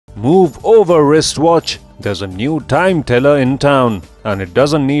Move over wristwatch. There's a new time teller in town, and it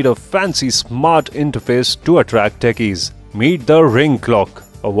doesn't need a fancy smart interface to attract techies. Meet the ring clock,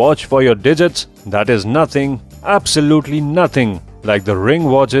 a watch for your digits that is nothing, absolutely nothing, like the ring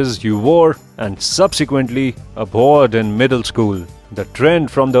watches you wore and subsequently abhorred in middle school. The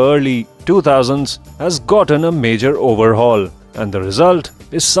trend from the early 2000s has gotten a major overhaul, and the result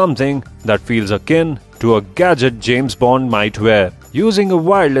is something that feels akin to a gadget James Bond might wear. Using a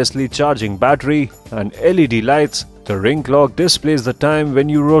wirelessly charging battery and LED lights, the ring clock displays the time when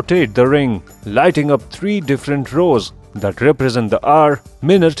you rotate the ring, lighting up 3 different rows that represent the hour,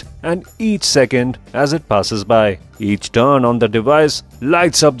 minute, and each second as it passes by. Each turn on the device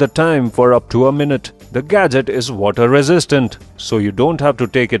lights up the time for up to a minute. The gadget is water resistant, so you don't have to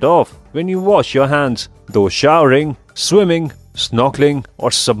take it off when you wash your hands, though showering, swimming, snorkeling, or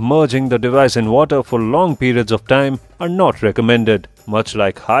submerging the device in water for long periods of time are not recommended. Much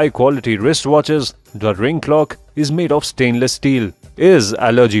like high-quality wristwatches, the ring clock is made of stainless steel, is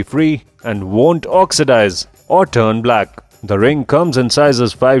allergy-free, and won't oxidize or turn black. The ring comes in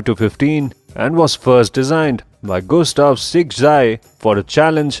sizes 5 to 15 and was first designed by Gustav Sigzai for a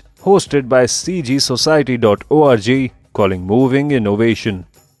challenge hosted by cgsociety.org calling Moving Innovation.